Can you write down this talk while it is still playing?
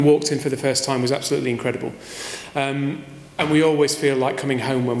walked in for the first time was absolutely incredible. And we always feel like coming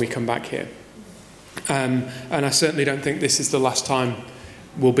home when we come back here. And I certainly don't think this is the last time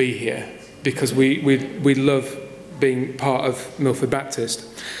we'll be here, because we love being part of Milford Baptist.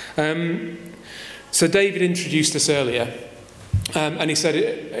 So David introduced us earlier, and he said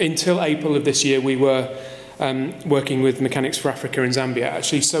until April of this year we were working with Mechanics for Africa in Zambia,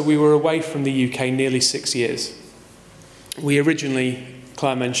 actually. So we were away from the UK nearly 6 years.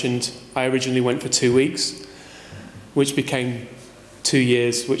 Claire mentioned, I originally went for 2 weeks, which became 2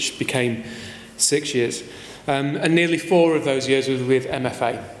 years, which became 6 years. And nearly 4 of those years was with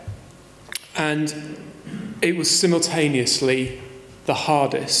MFA. And it was simultaneously the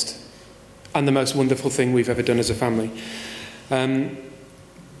hardest and the most wonderful thing we've ever done as a family. And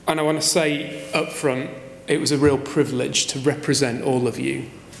I want to say up front, it was a real privilege to represent all of you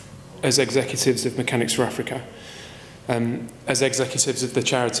as executives of Mechanics for Africa, as executives of the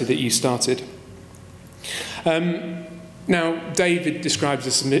charity that you started. Now, David describes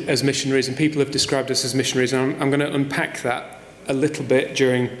us as missionaries, and people have described us as missionaries, and I'm going to unpack that a little bit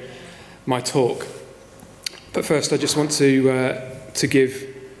during my talk. But first, I just want to give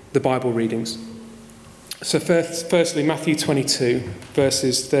the Bible readings. So firstly, Matthew 22,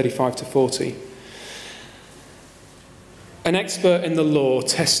 verses 35 to 40. An expert in the law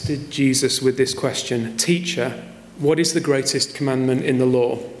tested Jesus with this question, "Teacher, what is the greatest commandment in the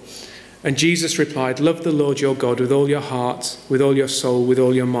law?" And Jesus replied, "Love the Lord your God with all your heart, with all your soul, with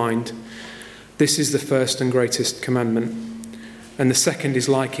all your mind. This is the first and greatest commandment. And the second is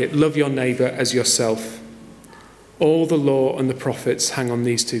like it, love your neighbour as yourself. All the law and the prophets hang on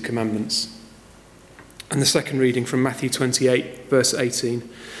these 2 commandments." And the second reading from Matthew 28, verse 18.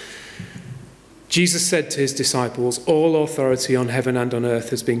 Jesus said to his disciples, "All authority on heaven and on earth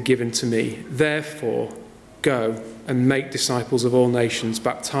has been given to me. Therefore, go and make disciples of all nations,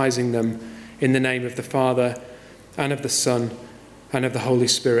 baptizing them in the name of the Father and of the Son and of the Holy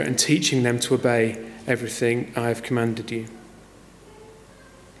Spirit, and teaching them to obey everything I have commanded you."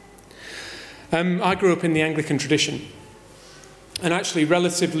 I grew up in the Anglican tradition, and actually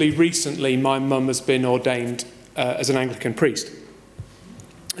relatively recently my mum has been ordained as an Anglican priest.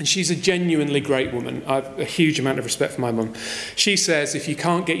 And she's a genuinely great woman. I have a huge amount of respect for my mum. She says if you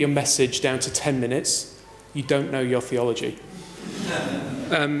can't get your message down to 10 minutes, you don't know your theology.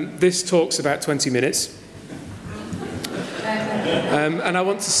 This talk's about 20 minutes. And I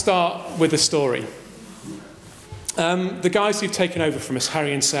want to start with a story. The guys who've taken over from us,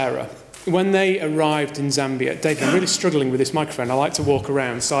 Harry and Sarah, when they arrived in Zambia, David, I'm really struggling with this microphone. I like to walk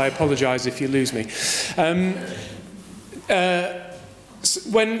around, so I apologise if you lose me.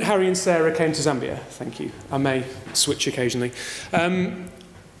 When Harry and Sarah came to Zambia, thank you, I may switch occasionally,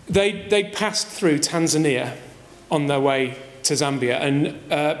 they passed through Tanzania on their way to Zambia, and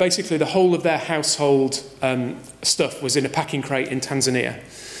basically the whole of their household stuff was in a packing crate in Tanzania.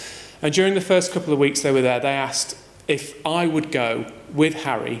 And during the first couple of weeks they were there, they asked if I would go with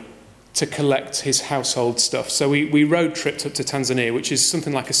Harry to collect his household stuff. So we road tripped up to Tanzania, which is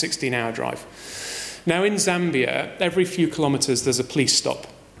something like a 16-hour drive. Now in Zambia, every few kilometres there's a police stop.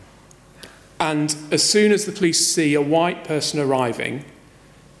 And as soon as the police see a white person arriving,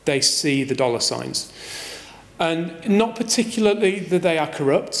 they see the dollar signs. And not particularly that they are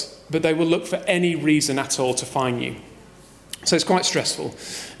corrupt, but they will look for any reason at all to fine you. So it's quite stressful.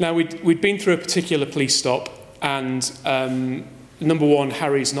 Now, we'd been through a particular police stop, and number one,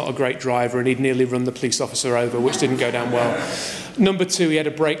 Harry's not a great driver, and he'd nearly run the police officer over, which didn't go down well. Number two, he had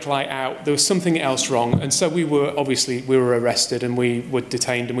a brake light out. There was something else wrong, and so we were arrested, and we were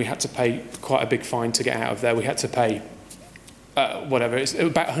detained, and we had to pay quite a big fine to get out of there. We had to pay it's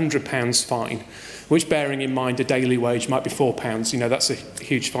about £100 fine, which, bearing in mind a daily wage might be £4. That's a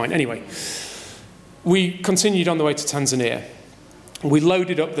huge fine. Anyway, we continued on the way to Tanzania. We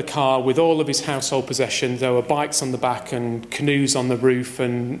loaded up the car with all of his household possessions. There were bikes on the back and canoes on the roof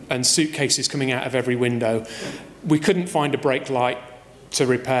and suitcases coming out of every window. We couldn't find a brake light to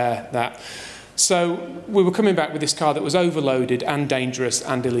repair that. So we were coming back with this car that was overloaded and dangerous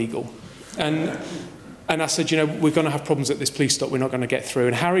and illegal. And I said, we're going to have problems at this police stop. We're not going to get through.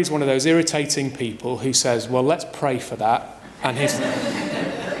 And Harry's one of those irritating people who says, well, let's pray for that. And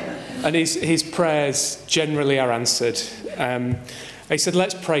his prayers generally are answered. He said,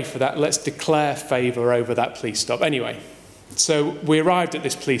 let's pray for that. Let's declare favour over that police stop. Anyway, so we arrived at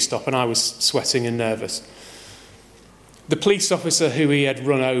this police stop and I was sweating and nervous. The police officer who he had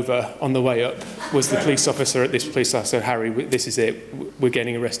run over on the way up was the police officer at this police station. I said, Harry, this is it. We're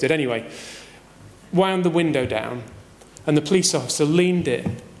getting arrested. Anyway, wound the window down and the police officer leaned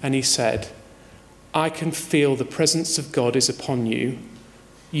in and he said, I can feel the presence of God is upon you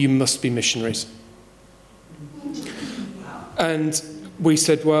you must be missionaries. And we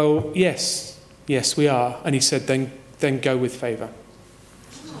said, well, yes, we are. And he said, then go with favour.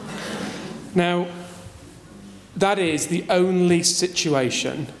 Now, that is the only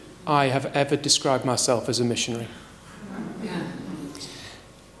situation I have ever described myself as a missionary.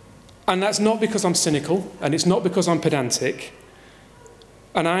 And that's not because I'm cynical, and it's not because I'm pedantic.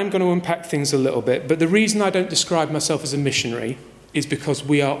 And I'm going to unpack things a little bit, but the reason I don't describe myself as a missionary is because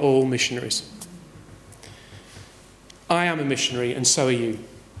we are all missionaries. I am a missionary, and so are you.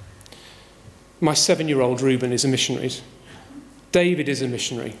 My 7-year-old Reuben is a missionary. David is a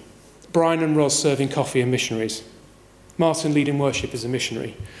missionary. Brian and Ros serving coffee are missionaries. Martin leading worship is a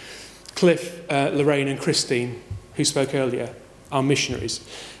missionary. Cliff, Lorraine and Christine, who spoke earlier, are missionaries.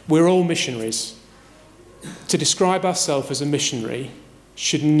 We're all missionaries. To describe ourselves as a missionary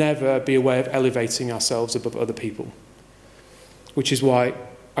should never be a way of elevating ourselves above other people, which is why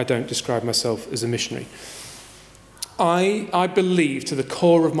I don't describe myself as a missionary. I believe to the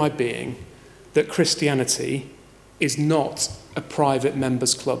core of my being that Christianity is not a private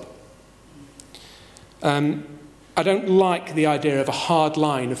members' club. I don't like the idea of a hard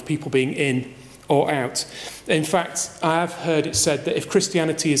line of people being in or out. In fact, I have heard it said that if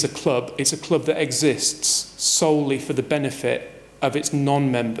Christianity is a club, it's a club that exists solely for the benefit of its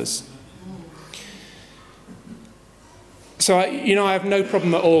non-members. So, I have no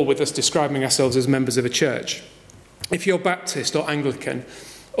problem at all with us describing ourselves as members of a church. If you're Baptist or Anglican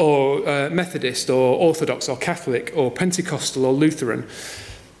or Methodist or Orthodox or Catholic or Pentecostal or Lutheran,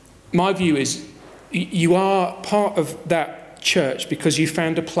 my view is you are part of that church because you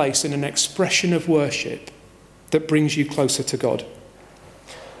found a place in an expression of worship that brings you closer to God.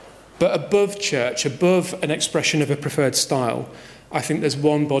 But above church, above an expression of a preferred style, I think there's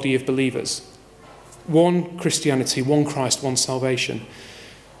one body of believers. One Christianity, one Christ, one salvation.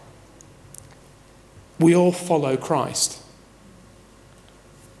 We all follow Christ.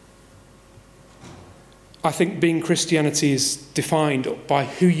 I think being Christianity is defined by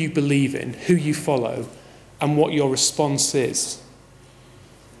who you believe in, who you follow, and what your response is.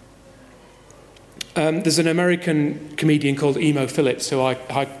 There's an American comedian called Emo Phillips who I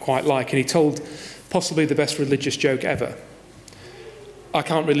quite like, and he told possibly the best religious joke ever. I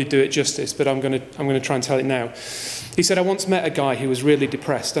can't really do it justice, but I'm going to try and tell it now. He said, I once met a guy who was really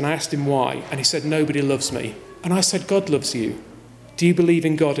depressed, and I asked him why, and he said, nobody loves me. And I said, God loves you. Do you believe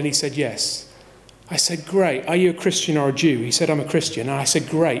in God? And he said, yes. I said, great. Are you a Christian or a Jew? He said, I'm a Christian. And I said,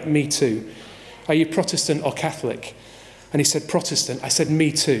 great, me too. Are you Protestant or Catholic? And he said, Protestant. I said,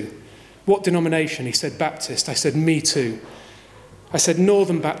 me too. What denomination? He said, Baptist. I said, me too. I said,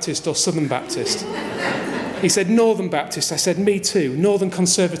 Northern Baptist or Southern Baptist? He said, Northern Baptist. I said, me too. Northern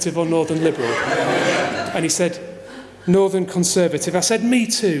Conservative or Northern Liberal? And he said, Northern Conservative. I said, me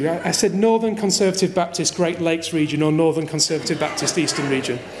too. I said, Northern Conservative Baptist Great Lakes region or Northern Conservative Baptist Eastern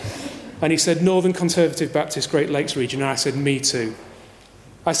region? And he said, Northern Conservative Baptist Great Lakes region. And I said, me too.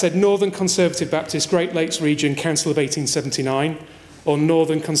 I said, Northern Conservative Baptist Great Lakes region, Council of 1879, or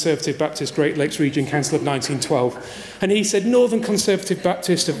Northern Conservative Baptist Great Lakes region, Council of 1912. And he said, Northern Conservative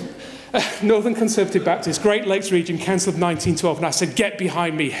Baptist Great Lakes region, Council of 1912. And I said, get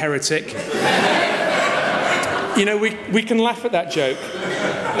behind me, heretic. We can laugh at that joke.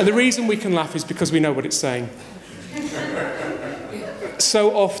 And the reason we can laugh is because we know what it's saying.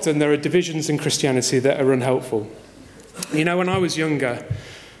 So often there are divisions in Christianity that are unhelpful. When I was younger,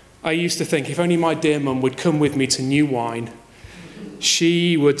 I used to think if only my dear mum would come with me to New Wine,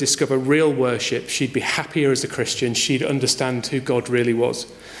 she would discover real worship. She'd be happier as a Christian. She'd understand who God really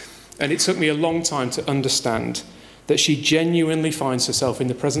was. And it took me a long time to understand that she genuinely finds herself in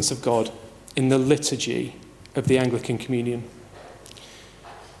the presence of God in the liturgy of the Anglican Communion.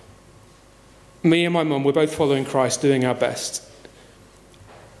 Me and my mum, we're both following Christ, doing our best,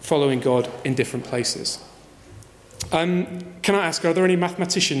 following God in different places. Can I ask, are there any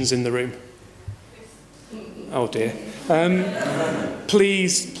mathematicians in the room? Oh dear.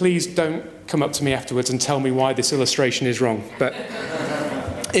 Please don't come up to me afterwards and tell me why this illustration is wrong. But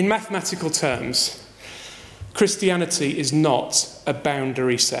in mathematical terms, Christianity is not a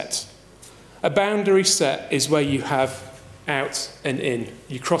boundary set. A boundary set is where you have out and in.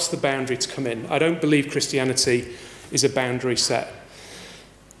 You cross the boundary to come in. I don't believe Christianity is a boundary set.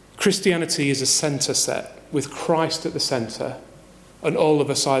 Christianity is a centre set with Christ at the centre and all of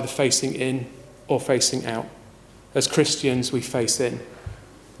us either facing in or facing out. As Christians, we face in.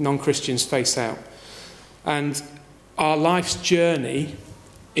 Non-Christians face out. And our life's journey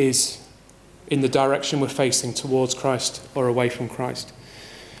is in the direction we're facing towards Christ or away from Christ.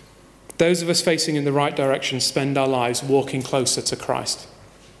 Those of us facing in the right direction spend our lives walking closer to Christ.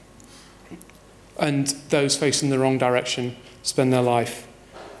 and those facing the wrong direction spend their life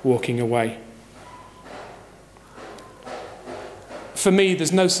walking away. For me,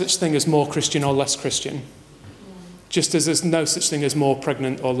 there's no such thing as more Christian or less Christian, just as there's no such thing as more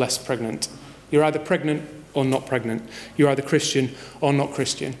pregnant or less pregnant. You're either pregnant or not pregnant. You're either Christian or not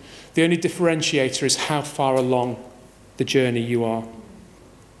Christian. The only differentiator is how far along the journey you are.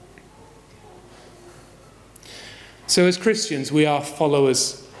 So as Christians, we are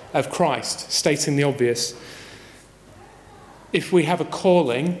followers of Christ, stating the obvious. If we have a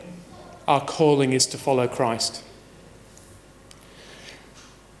calling, our calling is to follow Christ.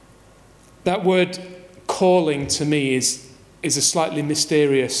 That word calling to me is a slightly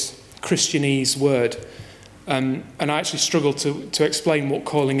mysterious Christianese word. And I actually struggle to explain what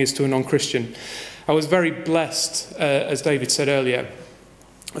calling is to a non-Christian. I was very blessed, as David said earlier,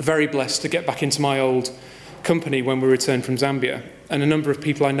 very blessed to get back into my old company when we returned from Zambia. And a number of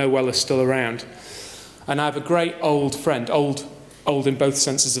people I know well are still around. And I have a great old friend, old in both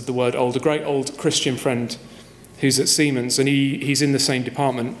senses of the word old, a great old Christian friend who's at Siemens, and he's in the same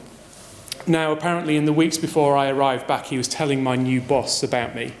department. Now, apparently in the weeks before I arrived back, he was telling my new boss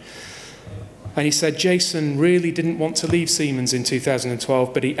about me. And he said, Jason really didn't want to leave Siemens in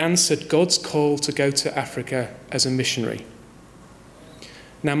 2012, but he answered God's call to go to Africa as a missionary.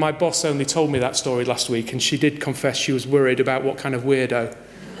 Now, my boss only told me that story last week, and she did confess she was worried about what kind of weirdo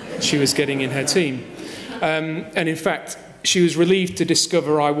she was getting in her team. And in fact, she was relieved to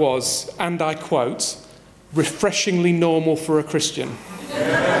discover I was, and I quote, refreshingly normal for a Christian.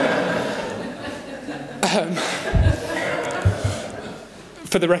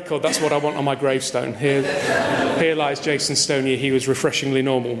 For the record, that's what I want on my gravestone. Here lies Jason Stonier. He was refreshingly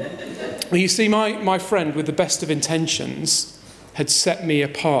normal. Well, you see, my friend, with the best of intentions, had set me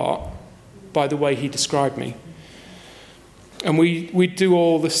apart by the way he described me. And we do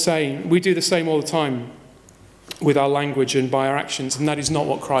all the same. We do the same all the time with our language and by our actions, and that is not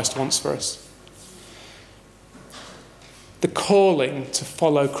what Christ wants for us. The calling to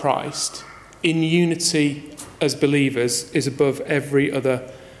follow Christ in unity as believers is above every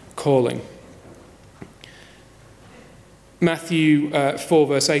other calling. Matthew 4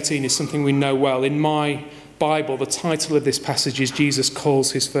 verse 18 is something we know well. In my Bible, the title of this passage is Jesus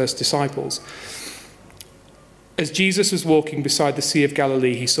calls his first disciples. As Jesus was walking beside the Sea of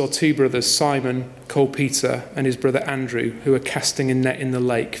Galilee, he saw two brothers, Simon, called Peter, and his brother Andrew, who were casting a net in the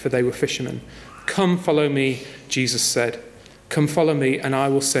lake, for they were fishermen. Come, follow me, Jesus said. Come, follow me, and I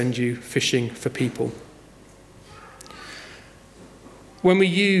will send you fishing for people. When we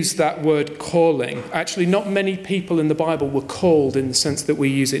use that word calling, actually not many people in the Bible were called in the sense that we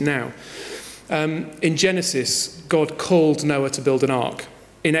use it now. In Genesis, God called Noah to build an ark.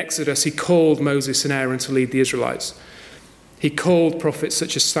 In Exodus, he called Moses and Aaron to lead the Israelites. He called prophets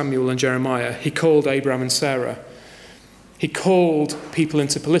such as Samuel and Jeremiah. He called Abraham and Sarah. He called people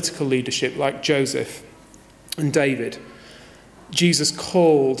into political leadership like Joseph and David. Jesus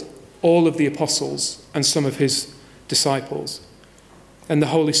called all of the apostles and some of his disciples. And the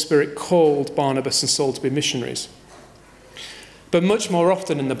Holy Spirit called Barnabas and Saul to be missionaries. But much more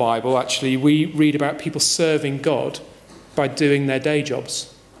often in the Bible, actually, we read about people serving God by doing their day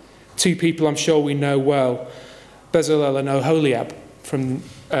jobs. Two people I'm sure we know well, Bezalel and Oholiab from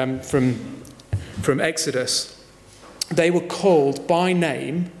Exodus. They were called by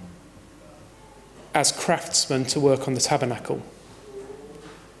name as craftsmen to work on the tabernacle.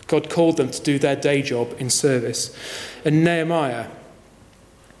 God called them to do their day job in service. And Nehemiah,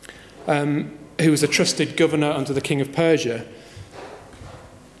 who was a trusted governor under the king of Persia,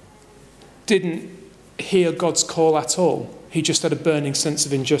 didn't hear God's call at all. He just had a burning sense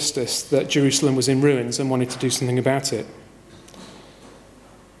of injustice that Jerusalem was in ruins and wanted to do something about it.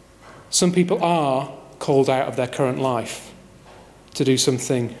 Some people are called out of their current life to do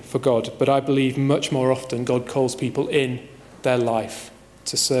something for God, but I believe much more often God calls people in their life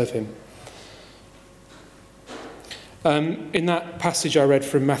to serve him. In that passage I read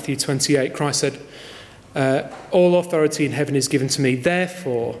from Matthew 28, Christ said, all authority in heaven is given to me.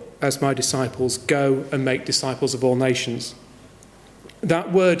 Therefore, as my disciples, go and make disciples of all nations.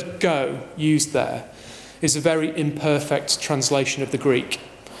 That word go used there is a very imperfect translation of the Greek.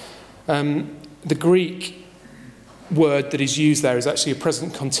 The Greek word that is used there is actually a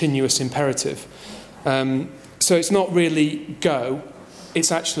present continuous imperative. So it's not really go,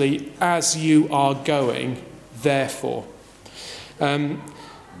 it's actually as you are going, therefore.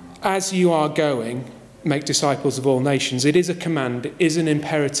 As you are going, make disciples of all nations. It is a command, it is an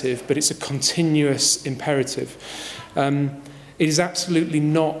imperative, but it's a continuous imperative. It is absolutely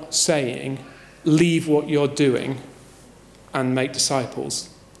not saying, leave what you're doing and make disciples.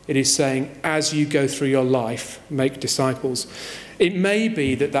 It is saying, as you go through your life, make disciples. It may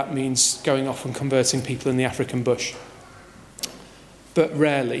be that that means going off and converting people in the African bush, but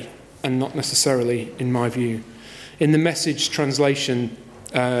rarely, and not necessarily in my view. In the Message translation,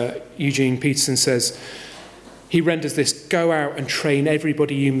 Eugene Peterson says, he renders this, go out and train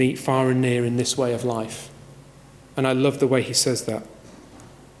everybody you meet far and near in this way of life. And I love the way he says that.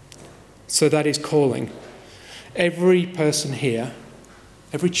 So that is calling. Every person here,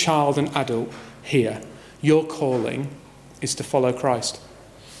 every child and adult here, your calling is to follow Christ.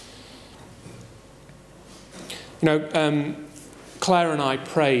 You know, Claire and I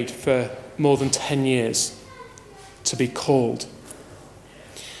prayed for more than 10 years to be called.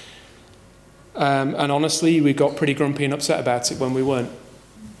 And honestly, we got pretty grumpy and upset about it when we weren't.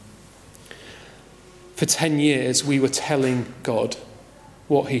 For 10 years, we were telling God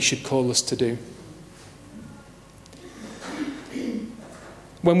what he should call us to do.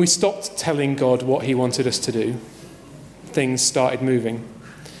 When we stopped telling God what he wanted us to do, things started moving.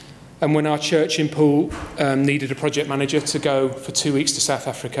 And when our church in Poole needed a project manager to go for 2 weeks to South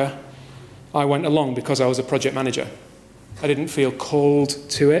Africa, I went along because I was a project manager. I didn't feel called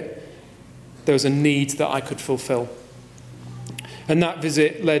to it. There was a need that I could fulfill. And that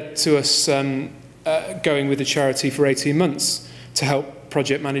visit led to us going with the charity for 18 months to help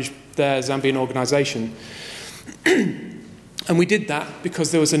project manage their Zambian organisation. And we did that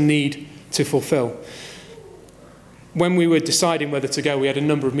because there was a need to fulfill. When we were deciding whether to go, we had a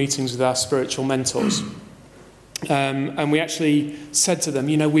number of meetings with our spiritual mentors. And we actually said to them,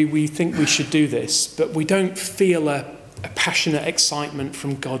 you know, we think we should do this, but we don't feel a passionate excitement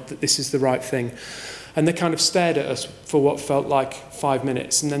from God that this is the right thing. And they kind of stared at us for what felt like 5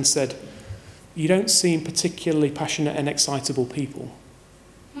 minutes and then said, you don't seem particularly passionate and excitable people.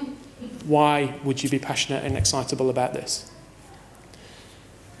 Why would you be passionate and excitable about this?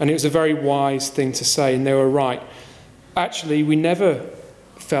 And it was a very wise thing to say, and they were right. Actually, we never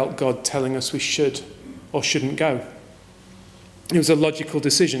felt God telling us we should or shouldn't go. It was a logical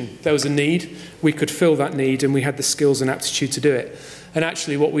decision. There was a need, we could fill that need, and we had the skills and aptitude to do it. And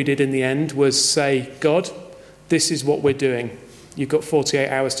actually what we did in the end was say, God, this is what we're doing. You've got 48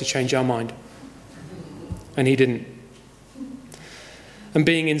 hours to change our mind. And he didn't. And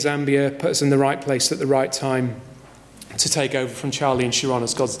being in Zambia put us in the right place at the right time to take over from Charlie and Sharon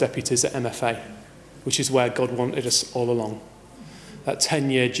as God's deputies at MFA, which is where God wanted us all along. That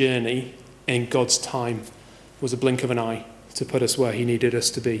 10-year journey in God's time was a blink of an eye to put us where he needed us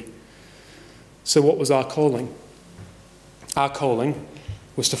to be. So what was our calling? Our calling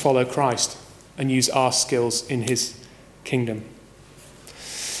was to follow Christ and use our skills in his kingdom.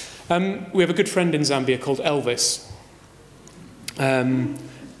 We have a good friend in Zambia called Elvis.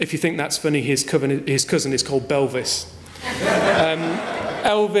 If you think that's funny, his cousin is called Belvis.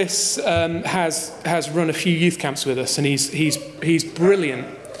 Elvis has run a few youth camps with us, and he's brilliant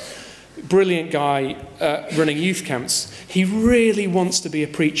guy running youth camps. He really wants to be a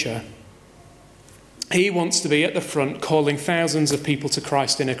preacher. He wants to be at the front calling thousands of people to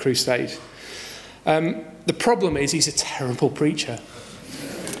Christ in a crusade. The problem is he's a terrible preacher.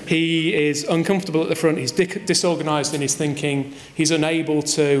 He is uncomfortable at the front. He's disorganised in his thinking. He's unable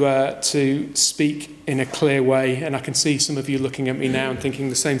to speak in a clear way. And I can see some of you looking at me now and thinking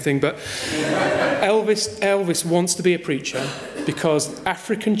the same thing. But Elvis wants to be a preacher because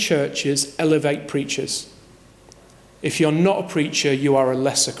African churches elevate preachers. If you're not a preacher, you are a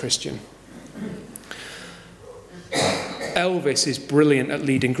lesser Christian. Elvis is brilliant at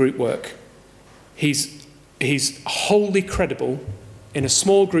leading group work. He's wholly credible in a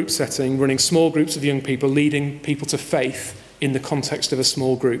small group setting, running small groups of young people, leading people to faith in the context of a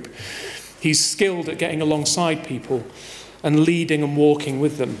small group. He's skilled at getting alongside people and leading and walking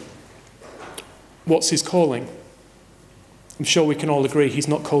with them. What's his calling? I'm sure we can all agree he's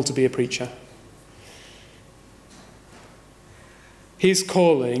not called to be a preacher. His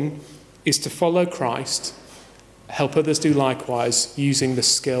calling is to follow Christ, help others do likewise, using the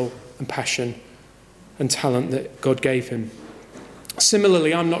skill and passion and talent that God gave him.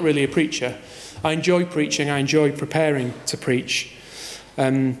 Similarly, I'm not really a preacher. I enjoy preaching, I enjoy preparing to preach, but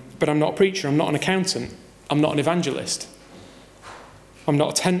I'm not a preacher, I'm not an accountant, I'm not an evangelist, I'm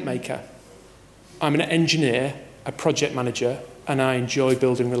not a tent maker. I'm an engineer, a project manager, and I enjoy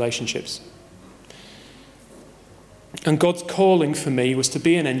building relationships. And God's calling for me was to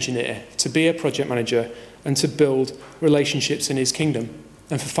be an engineer, to be a project manager, and to build relationships in his kingdom.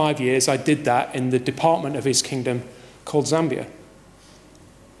 And for 5 years, I did that in the department of his kingdom called Zambia.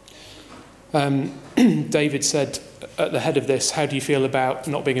 David said at the head of this, how do you feel about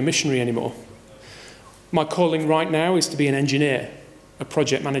not being a missionary anymore? My calling right now is to be an engineer, a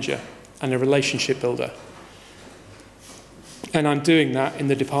project manager, and a relationship builder. And I'm doing that in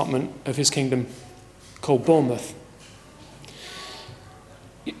the department of his kingdom called Bournemouth.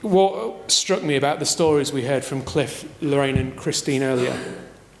 What struck me about the stories we heard from Cliff, Lorraine and Christine earlier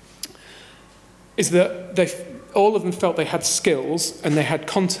is that all of them felt they had skills and they had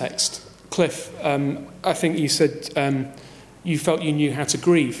context. Cliff, I think you said you felt you knew how to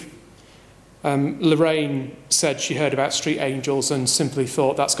grieve. Lorraine said she heard about street angels and simply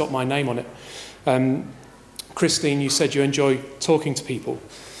thought, that's got my name on it. Christine, you said you enjoy talking to people.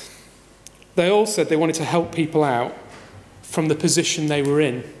 They all said they wanted to help people out from the position they were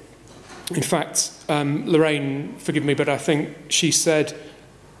in. In fact, Lorraine, forgive me, but I think she said,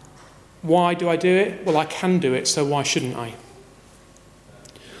 why do I do it? Well, I can do it, so why shouldn't I?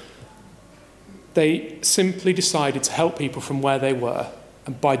 They simply decided to help people from where they were,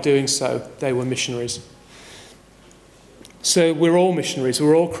 and by doing so, they were missionaries. So we're all missionaries,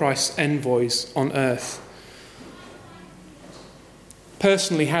 we're all Christ's envoys on earth.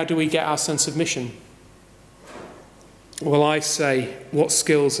 Personally, how do we get our sense of mission? Well, I say, what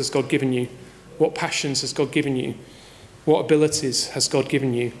skills has God given you? What passions has God given you? What abilities has God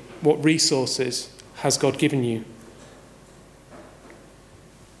given you? What resources has God given you?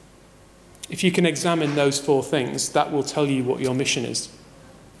 If you can examine those 4 things, that will tell you what your mission is.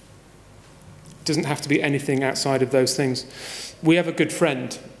 It doesn't have to be anything outside of those things. We have a good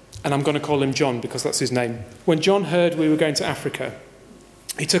friend, and I'm going to call him John because that's his name. When John heard we were going to Africa,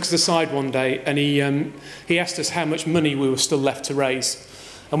 he took us aside one day and he asked us how much money we were still left to raise.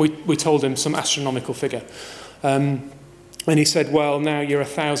 And we told him some astronomical figure. And he said, well, now you're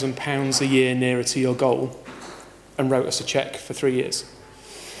 £1,000 a year nearer to your goal, and wrote us a cheque for 3 years.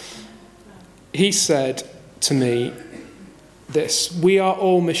 He said to me this, we are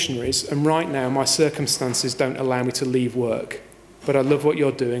all missionaries, and right now my circumstances don't allow me to leave work, but I love what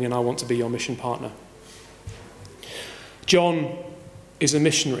you're doing and I want to be your mission partner. John is a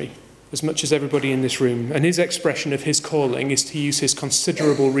missionary as much as everybody in this room, and his expression of his calling is to use his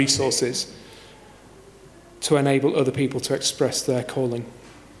considerable resources to enable other people to express their calling.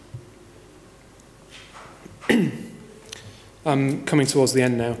 I'm coming towards the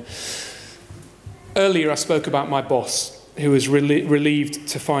end now. Earlier I spoke about my boss, who was relieved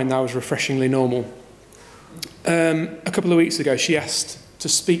to find that I was refreshingly normal. A couple of weeks ago, she asked to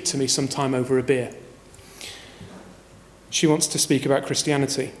speak to me sometime over a beer. She wants to speak about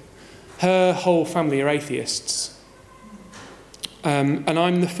Christianity. Her whole family are atheists. And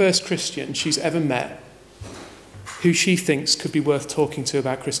I'm the first Christian she's ever met who she thinks could be worth talking to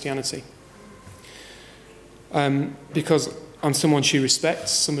about Christianity. Because I'm someone she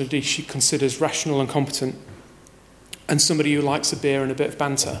respects, somebody she considers rational and competent, and somebody who likes a beer and a bit of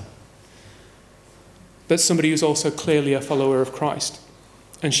banter. But somebody who's also clearly a follower of Christ.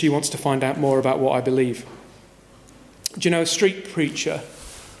 And she wants to find out more about what I believe. Do you know, a street preacher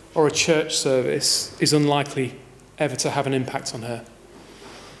or a church service is unlikely ever to have an impact on her.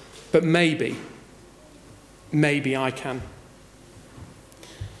 But maybe I can.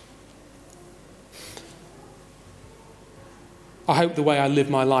 I hope the way I live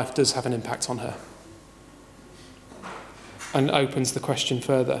my life does have an impact on her and opens the question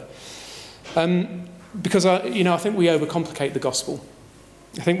further. Because I think we overcomplicate the gospel.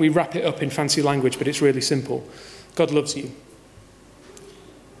 I think we wrap it up in fancy language, but it's really simple. God loves you.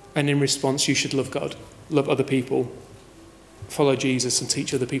 And in response, you should love God, love other people, follow Jesus and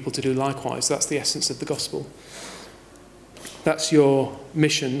teach other people to do likewise. That's the essence of the gospel. That's your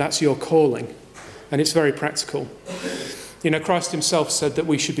mission, that's your calling. And it's very practical. You know, Christ himself said that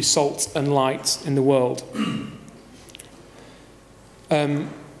we should be salt and light in the world.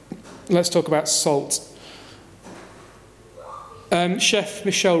 Let's talk about salt. Chef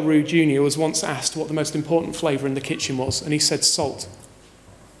Michel Roux Jr. was once asked what the most important flavour in the kitchen was, and he said salt.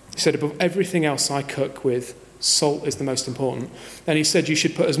 He said, above everything else I cook with, salt is the most important. And he said you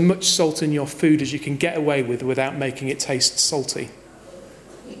should put as much salt in your food as you can get away with without making it taste salty.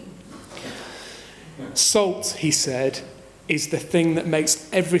 Salt, he said, is the thing that makes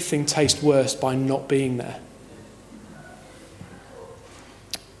everything taste worse by not being there.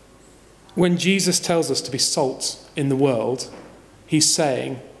 When Jesus tells us to be salt in the world, he's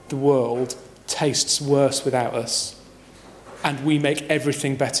saying the world tastes worse without us, and we make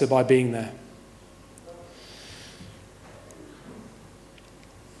everything better by being there.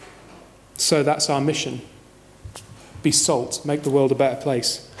 So that's our mission. Be salt, make the world a better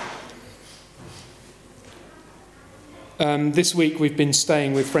place. This week we've been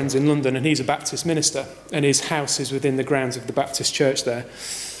staying with friends in London, and he's a Baptist minister, and his house is within the grounds of the Baptist church there.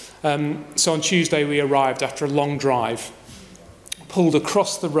 So on Tuesday we arrived after a long drive, pulled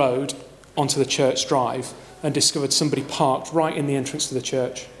across the road onto the church drive and discovered somebody parked right in the entrance to the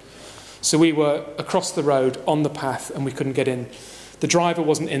church. So we were across the road on the path and we couldn't get in. The driver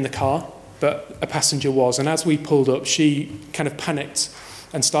wasn't in the car, but a passenger was. And as we pulled up, she kind of panicked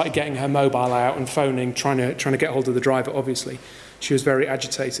and started getting her mobile out and phoning, trying to get hold of the driver, obviously. She was very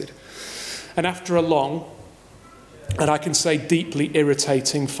agitated. And after a long, and I can say deeply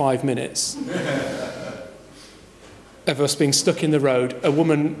irritating 5 minutes of us being stuck in the road, a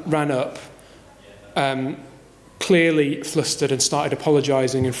woman ran up, clearly flustered, and started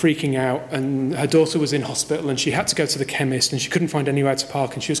apologising and freaking out, and her daughter was in hospital and she had to go to the chemist and she couldn't find anywhere to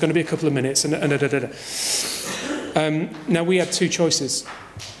park and she was going to be a couple of minutes Now we had two choices.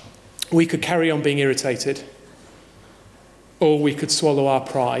 We could carry on being irritated, or we could swallow our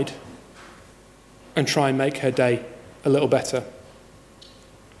pride and try and make her day a little better.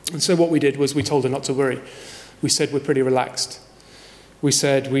 And so what we did was we told her not to worry. We said we're pretty relaxed. We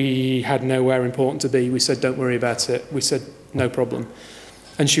said we had nowhere important to be. We said don't worry about it. We said no problem.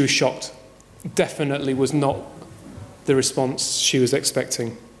 And she was shocked. Definitely was not the response she was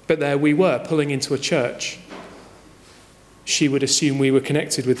expecting. But there we were, pulling into a church. She would assume we were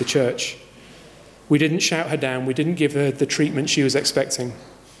connected with the church. We didn't shout her down. We didn't give her the treatment she was expecting.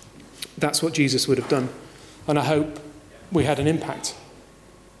 That's what Jesus would have done. And I hope we had an impact,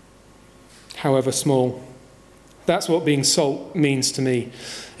 however small. That's what being salt means to me.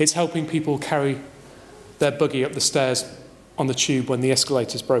 It's helping people carry their buggy up the stairs on the tube when the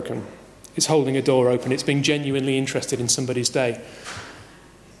escalator's broken. It's holding a door open. It's being genuinely interested in somebody's day.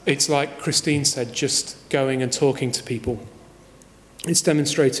 It's like Christine said, just going and talking to people. It's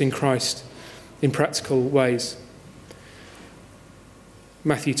demonstrating Christ in practical ways.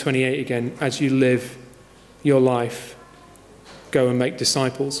 Matthew 28 again, as you live your life, go and make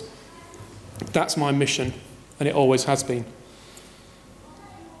disciples. That's my mission, and it always has been.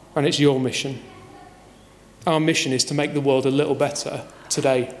 And it's your mission. Our mission is to make the world a little better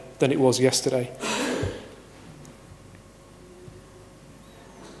today than it was yesterday.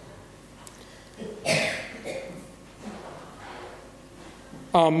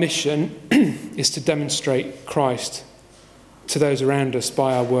 Our mission is to demonstrate Christ to those around us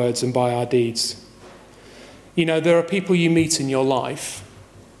by our words and by our deeds. You know, there are people you meet in your life.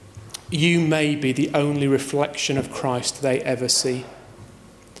 You may be the only reflection of Christ they ever see.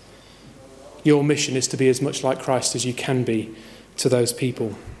 Your mission is to be as much like Christ as you can be to those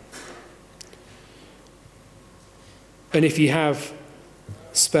people. And if you have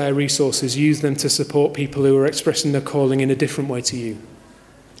spare resources, use them to support people who are expressing their calling in a different way to you.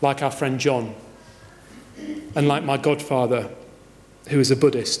 Like our friend John, and like my godfather, who is a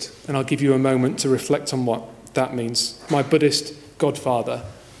Buddhist. And I'll give you a moment to reflect on what that means. My Buddhist godfather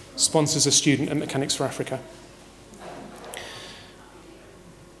sponsors a student at Mechanics for Africa.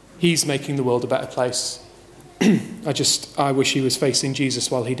 He's making the world a better place. I wish he was facing Jesus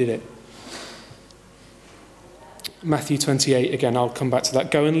while he did it. Matthew 28, again, I'll come back to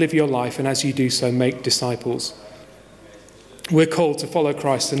that. Go and live your life, and as you do so, make disciples. We're called to follow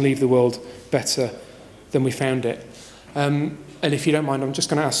Christ and leave the world better than we found it. And if you don't mind, I'm just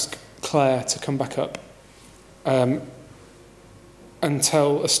going to ask Claire to come back up and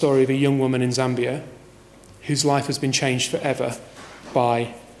tell a story of a young woman in Zambia whose life has been changed forever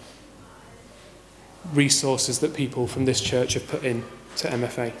by resources that people from this church have put in to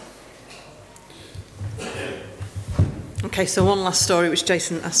MFA. Okay, so one last story which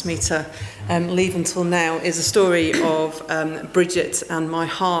Jason asked me to leave until now is a story of Bridget, and my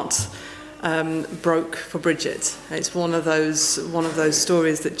heart broke for Bridget. It's one of those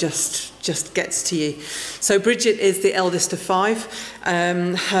stories that just gets to you. So Bridget is the eldest of 5.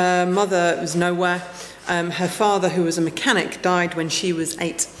 Her mother was nowhere. Her father, who was a mechanic, died when she was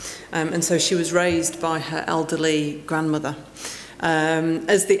 8, and so she was raised by her elderly grandmother.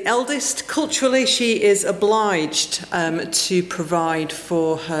 As the eldest, culturally, she is obliged to provide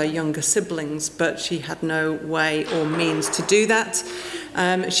for her younger siblings, but she had no way or means to do that.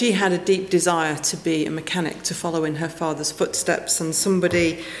 She had a deep desire to be a mechanic, to follow in her father's footsteps, and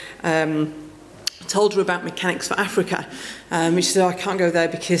somebody told her about Mechanics for Africa. She said, I can't go there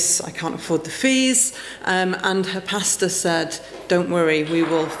because I can't afford the fees. And her pastor said, don't worry, we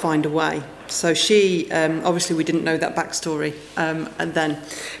will find a way. So she, obviously we didn't know that backstory and then,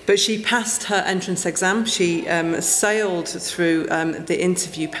 but she passed her entrance exam. She sailed through the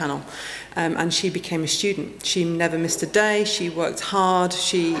interview panel and she became a student. She never missed a day. She worked hard.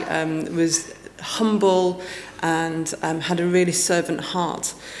 She was humble and had a really servant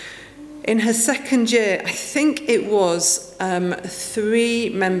heart. In her second year, I think it was 3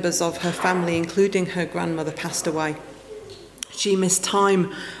 members of her family, including her grandmother, passed away. She missed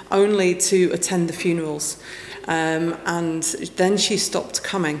time only to attend the funerals. And then she stopped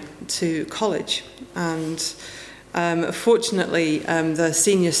coming to college. And fortunately, the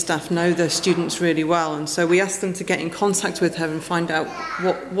senior staff know the students really well. And so we asked them to get in contact with her and find out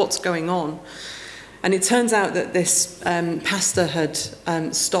what's going on. And it turns out that this pastor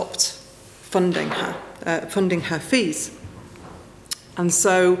had stopped funding her fees. And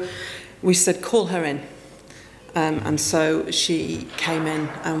so we said, call her in. And so she came in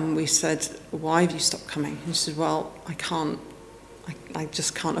and we said, why have you stopped coming? And she said, well, I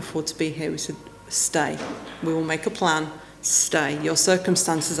just can't afford to be here. We said, stay. We will make a plan. Stay. Your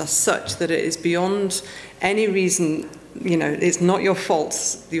circumstances are such that it is beyond any reason, it's not your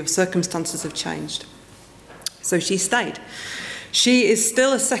fault. Your circumstances have changed. So she stayed. She is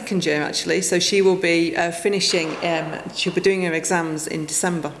still a second year, actually, so she will be finishing, she'll be doing her exams in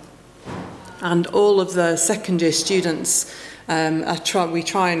December. And all of the second year students, we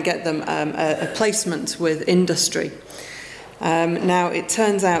try and get them a placement with industry. Now, it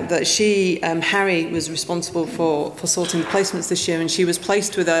turns out that Harry was responsible for sorting the placements this year, and she was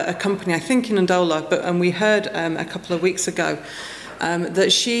placed with a company, I think in Andola, and we heard a couple of weeks ago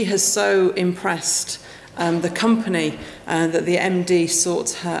that she has so impressed the company that the MD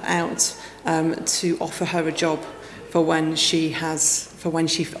sought her out to offer her a job upon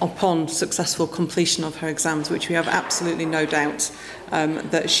successful completion of her exams, which we have absolutely no doubt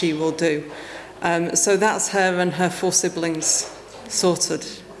that she will do. So that's her and her 4 siblings sorted,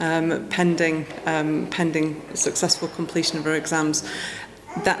 pending successful completion of her exams.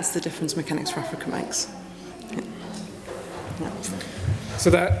 That's the difference Mechanics for Africa makes. Yeah. So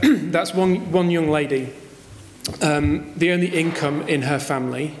that's one young lady. The only income in her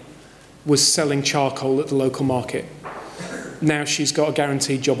family was selling charcoal at the local market. Now she's got a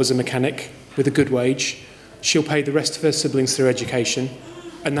guaranteed job as a mechanic with a good wage. She'll pay the rest of her siblings through education,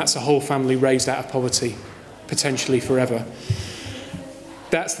 and that's a whole family raised out of poverty, potentially forever.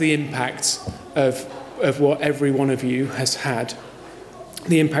 That's the impact of what every one of you has had.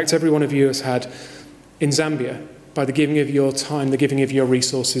 The impact every one of you has had in Zambia by the giving of your time, the giving of your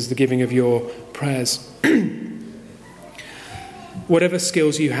resources, the giving of your prayers. Whatever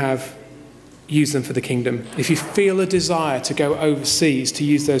skills you have, use them for the kingdom. If you feel a desire to go overseas to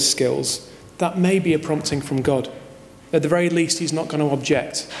use those skills, that may be a prompting from God. At the very least, he's not going to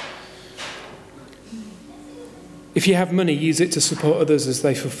object. If you have money, use it to support others as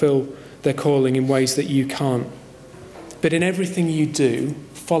they fulfill their calling in ways that you can't. But in everything you do,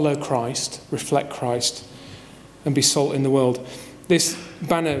 follow Christ, reflect Christ, and be salt in the world. This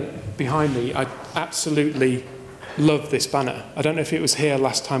banner behind me, I absolutely love this banner. I don't know if it was here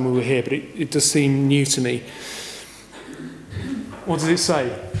last time we were here, but it does seem new to me. What does it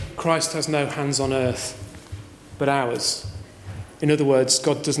say? Christ has no hands on earth but ours. In other words,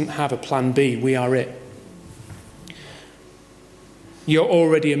 God doesn't have a plan B. We are it. You're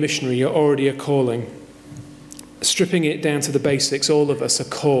already a missionary. You're already a calling. Stripping it down to the basics, all of us are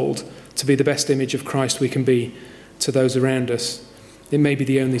called to be the best image of Christ we can be to those around us. It may be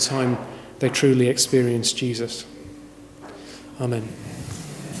the only time they truly experience Jesus. Amen.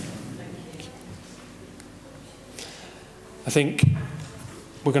 I think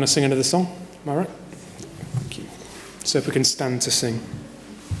we're going to sing another song. Am I right? Thank you. So if we can stand to sing.